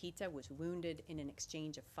Anissa Pita was wounded in an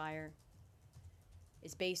exchange of fire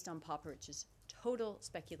is based on Popovich's total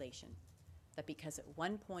speculation that because at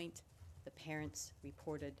one point the parents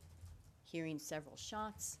reported hearing several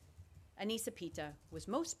shots, Anissa Pita was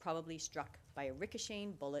most probably struck by a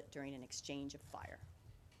ricocheting bullet during an exchange of fire.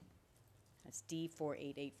 That's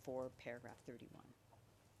D4884, paragraph 31.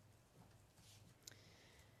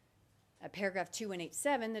 At paragraph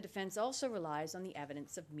 2187, the defense also relies on the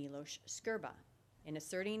evidence of Milos Skrba in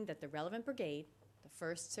asserting that the relevant brigade, the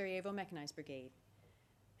 1st Sarajevo Mechanized Brigade,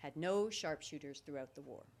 had no sharpshooters throughout the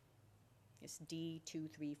war. It's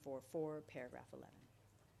D2344, paragraph 11.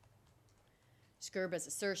 Skrba's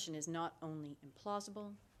assertion is not only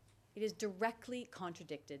implausible, it is directly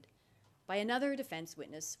contradicted by another defense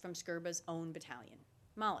witness from Skrba's own battalion,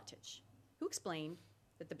 Maletic, who explained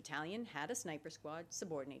that the battalion had a sniper squad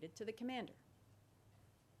subordinated to the commander.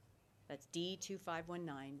 That's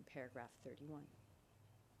D2519, paragraph 31.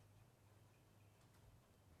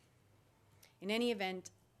 In any event,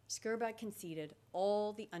 Skrba conceded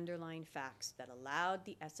all the underlying facts that allowed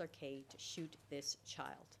the SRK to shoot this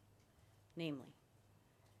child. Namely,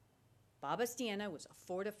 Babastiena was a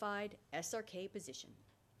fortified SRK position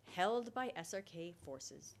held by SRK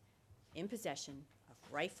forces in possession of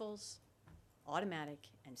rifles, automatic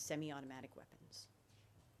and semi-automatic weapons.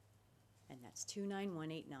 And that's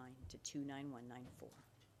 29189 to 29194.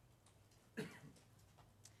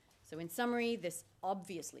 So in summary, this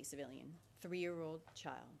obviously civilian 3-year-old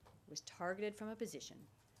child was targeted from a position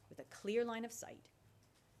with a clear line of sight,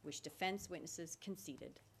 which defense witnesses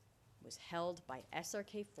conceded was held by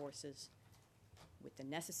SRK forces with the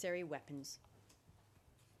necessary weapons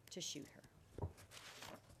to shoot her.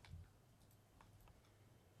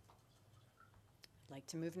 I'd like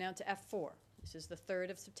to move now to F4. This is the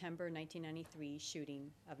 3rd of September 1993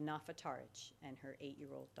 shooting of Nafa Taric and her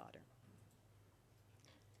 8-year-old daughter.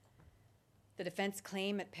 The defense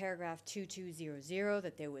claim at paragraph 2200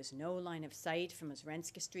 that there was no line of sight from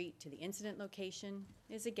Osrenska Street to the incident location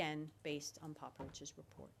is again based on Popovich's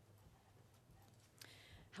report.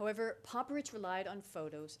 However, Popovich relied on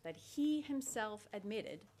photos that he himself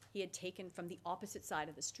admitted he had taken from the opposite side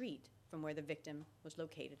of the street from where the victim was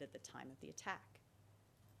located at the time of the attack.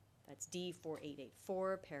 That's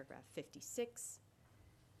D4884, paragraph 56,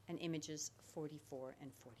 and images 44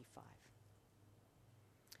 and 45.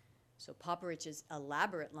 So Popovich's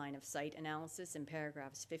elaborate line of sight analysis in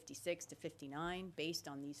paragraphs 56 to 59, based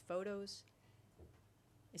on these photos,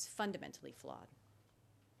 is fundamentally flawed.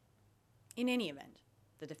 In any event,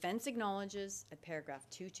 the defense acknowledges at paragraph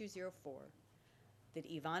 2204 that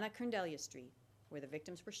Ivana Krndelja Street, where the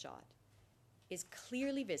victims were shot, is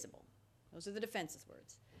clearly visible, those are the defense's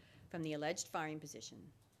words, from the alleged firing position,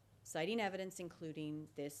 citing evidence including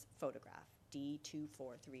this photograph,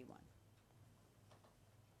 D2431.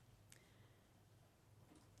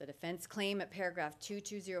 The defense claim at paragraph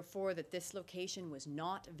 2204 that this location was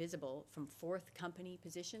not visible from 4th Company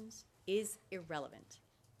positions is irrelevant.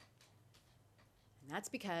 And that's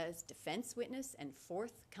because defense witness and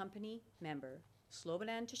 4th Company member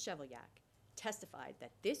Slobodan Tshevlyak testified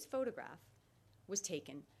that this photograph was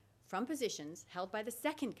taken from positions held by the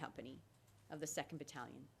 2nd Company of the 2nd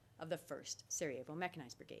Battalion of the 1st Sarajevo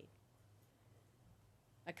Mechanized Brigade,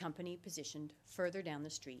 a company positioned further down the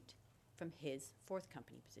street from his 4th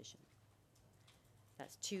Company position.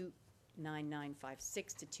 That's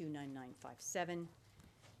 29956 to 29957,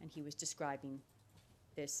 and he was describing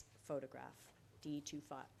this photograph,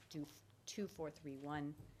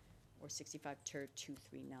 D2431 or 65 Tur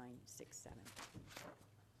 23967.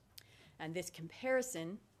 And this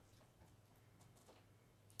comparison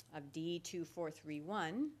of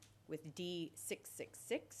D2431 with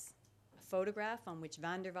D666, a photograph on which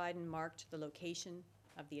van der Weyden marked the location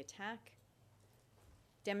of the attack,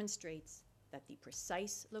 demonstrates that the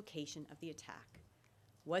precise location of the attack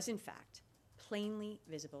was in fact plainly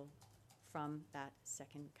visible from that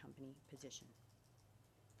second company position.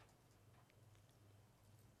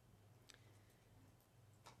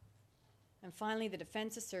 And finally, the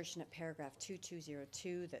defense assertion at paragraph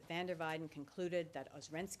 2202 that van der Weyden concluded that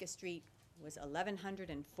Osrenska Street was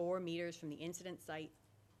 1,104 meters from the incident site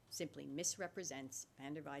simply misrepresents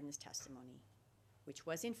van der Weyden's testimony, which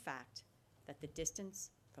was in fact that the distance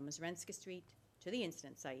from Osrenska Street to the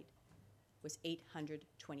incident site was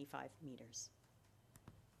 825 meters.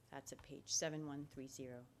 That's at page 7130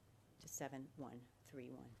 to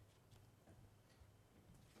 7131.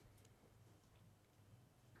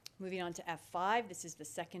 Moving on to F5, this is the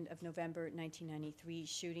 2nd of November 1993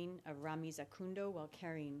 shooting of Rami Zakundo while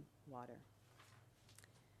carrying water.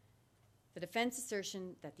 The defense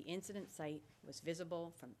assertion that the incident site was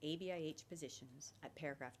visible from ABIH positions at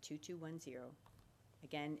paragraph 2210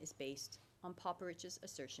 again is based on Popovic's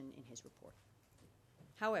assertion in his report.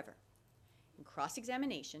 However, in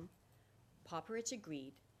cross-examination, Popovic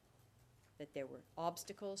agreed that there were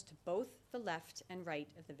obstacles to both the left and right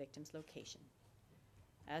of the victim's location,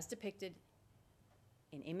 as depicted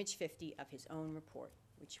in image 50 of his own report,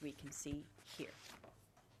 which we can see here.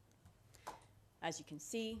 As you can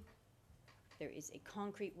see, there is a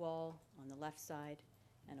concrete wall on the left side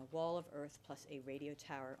and a wall of earth plus a radio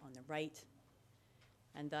tower on the right,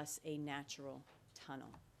 and thus a natural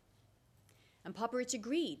tunnel. And Popovic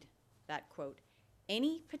agreed that, quote,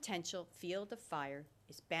 any potential field of fire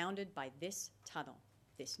is bounded by this tunnel,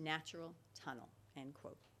 this natural tunnel, end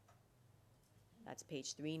quote. That's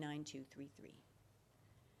page 39233.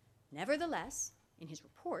 Nevertheless, in his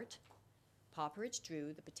report, Popovic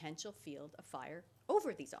drew the potential field of fire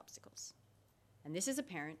over these obstacles. And this is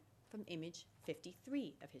apparent from image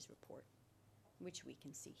 53 of his report, which we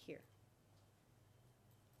can see here.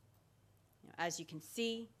 Now, as you can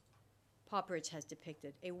see, Popovic has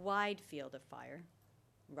depicted a wide field of fire,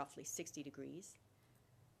 roughly 60 degrees,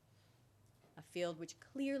 a field which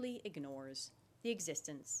clearly ignores the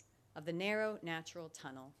existence of the narrow natural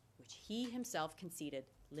tunnel which he himself conceded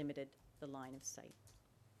limited the line of sight.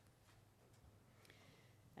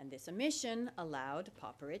 And this omission allowed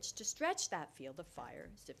Popovic to stretch that field of fire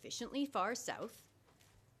sufficiently far south,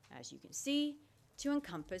 as you can see, to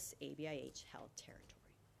encompass ABIH-held territory.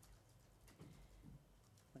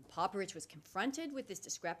 When Popovic was confronted with this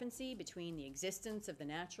discrepancy between the existence of the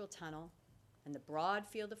natural tunnel and the broad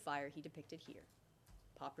field of fire he depicted here,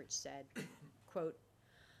 Popovic said, quote,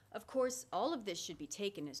 of course, all of this should be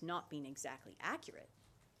taken as not being exactly accurate,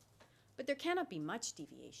 but there cannot be much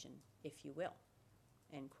deviation, if you will,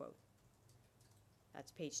 end quote.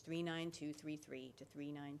 That's page 39233 to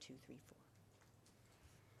 39234.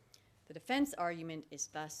 The defense argument is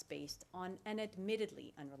thus based on an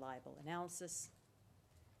admittedly unreliable analysis,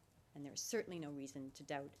 and there is certainly no reason to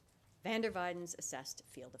doubt van der Weyden's assessed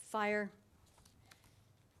field of fire.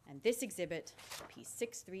 And this exhibit,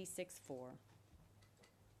 P6364,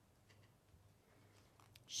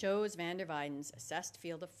 shows van der Weyden's assessed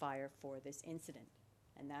field of fire for this incident,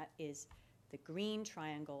 and that is the green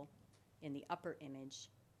triangle in the upper image,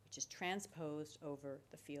 which is transposed over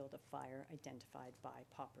the field of fire identified by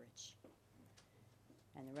Popovic.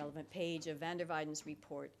 And the relevant page of van der Weyden's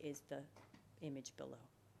report is the image below.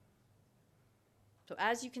 So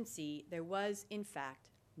as you can see, there was, in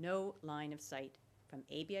fact, no line of sight from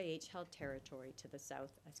ABIH-held territory to the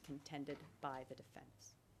south as contended by the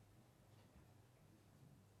defense.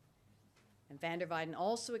 And van der Weyden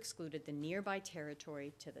also excluded the nearby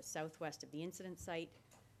territory to the southwest of the incident site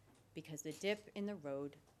because the dip in the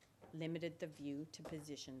road limited the view to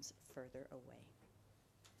positions further away.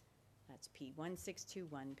 That's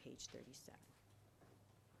P1621, page 37.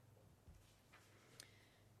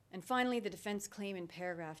 And finally, the defense claim in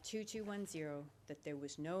paragraph 2210 that there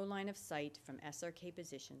was no line of sight from SRK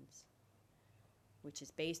positions, which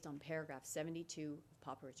is based on paragraph 72 of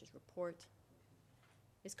Popovic's report,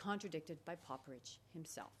 is contradicted by Popovic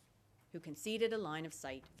himself, who conceded a line of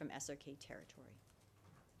sight from SRK territory.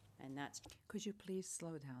 And that's... Could you please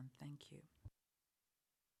slow down? Thank you.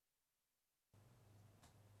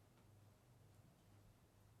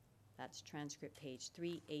 That's transcript page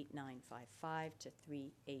 38955 to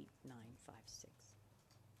 38956.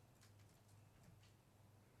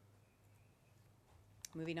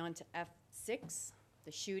 Moving on to F6,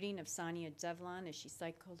 the shooting of Sania Devlan as she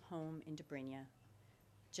cycled home in Dobrynia,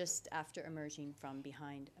 just after emerging from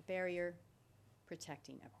behind a barrier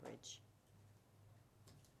protecting a bridge.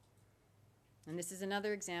 And this is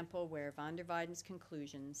another example where van der Weyden's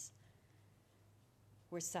conclusions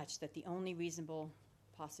were such that the only reasonable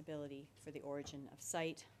possibility for the origin of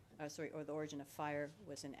sight, or the origin of fire,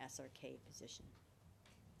 was an SRK position.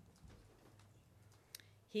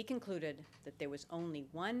 he concluded that there was only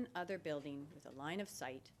one other building with a line of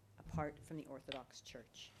sight apart from the Orthodox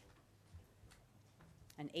Church,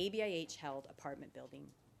 an ABIH-held apartment building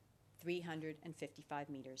 355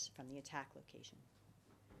 meters from the attack location.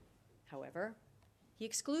 However, he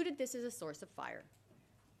excluded this as a source of fire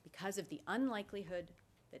because of the unlikelihood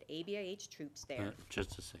that ABIH troops there.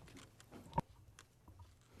 Just a second.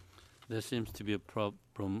 There seems to be a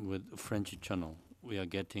problem with French channel. We are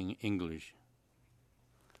getting English.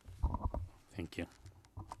 Thank you.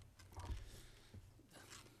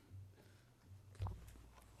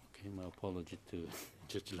 Okay, my apology to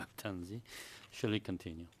Judge Lactanzi. Shall we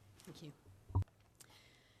continue? Thank you.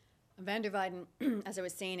 Van der Weyden, as I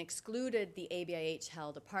was saying, excluded the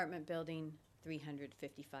ABIH-held apartment building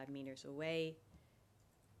 355 meters away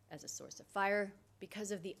as a source of fire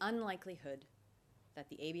because of the unlikelihood that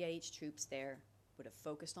the ABIH troops there would have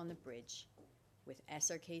focused on the bridge with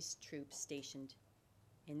SRK's troops stationed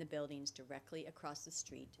in the buildings directly across the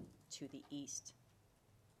street to the east.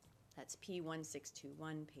 That's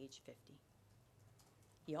P1621, page 50.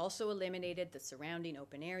 He also eliminated the surrounding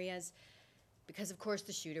open areas because, of course,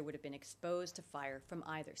 the shooter would have been exposed to fire from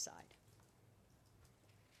either side.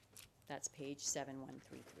 That's page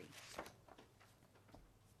 7133.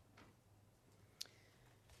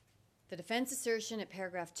 The defense assertion at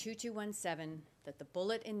paragraph 2217 that the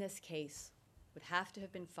bullet in this case would have to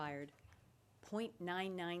have been fired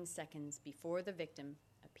 0.99 seconds before the victim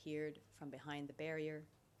appeared from behind the barrier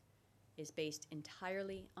is based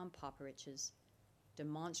entirely on Poperich's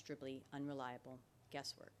demonstrably unreliable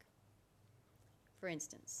guesswork. For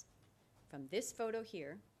instance, from this photo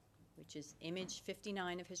here, which is image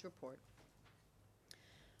 59 of his report,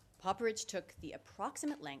 Poperich took the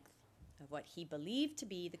approximate length of what he believed to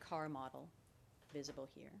be the car model, visible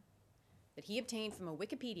here, that he obtained from a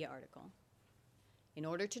Wikipedia article in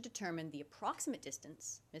order to determine the approximate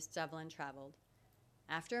distance Ms. Zavlin traveled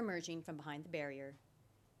after emerging from behind the barrier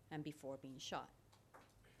and before being shot.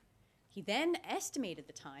 He then estimated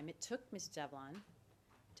the time it took Ms. Zavlin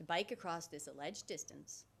to bike across this alleged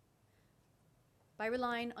distance by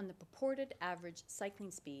relying on the purported average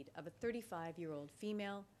cycling speed of a 35-year-old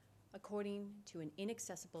female according to an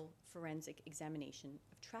inaccessible forensic examination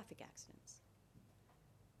of traffic accidents.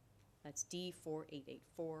 That's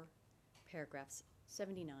D4884, paragraphs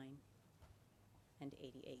 79 and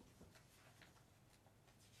 88.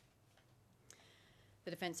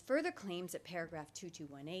 The defense further claims at paragraph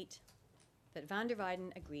 2218 that Van der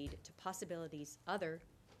Weyden agreed to possibilities other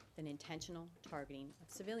than intentional targeting of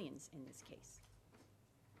civilians in this case.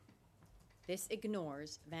 This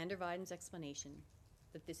ignores Van der Weyden's explanation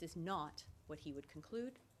that this is not what he would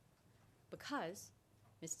conclude because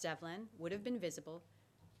Ms. Zavlin would have been visible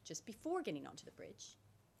just before getting onto the bridge,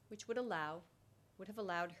 which would have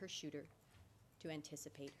allowed her shooter to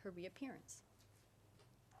anticipate her reappearance.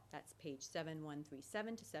 That's page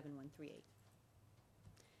 7137 to 7138.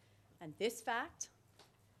 And this fact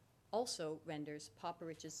also renders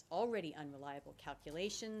Poperich's already unreliable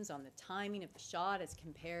calculations on the timing of the shot as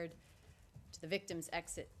compared to the victim's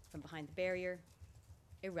exit from behind the barrier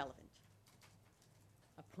irrelevant,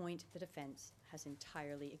 a point the defense has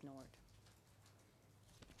entirely ignored.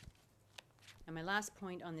 And my last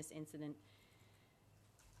point on this incident,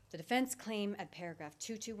 the defense claim at paragraph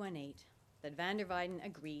 2218 that Van der Weyden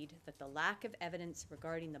agreed that the lack of evidence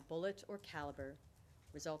regarding the bullet or caliber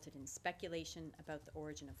resulted in speculation about the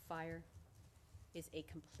origin of fire is a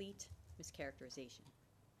complete mischaracterization.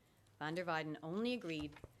 Van der Weyden only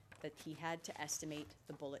agreed that he had to estimate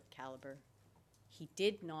the bullet caliber. He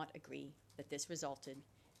did not agree that this resulted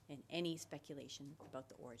in any speculation about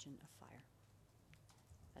the origin of fire.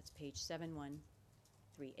 That's page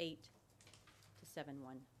 7138 to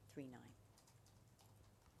 7139.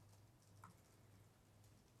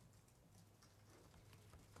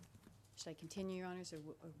 Should I continue, Your Honors, or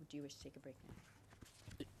do you wish to take a break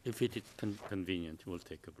now? If it is convenient, we'll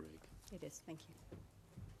take a break. It is, thank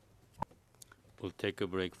you. We'll take a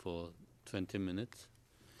break for 20 minutes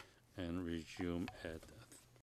and resume at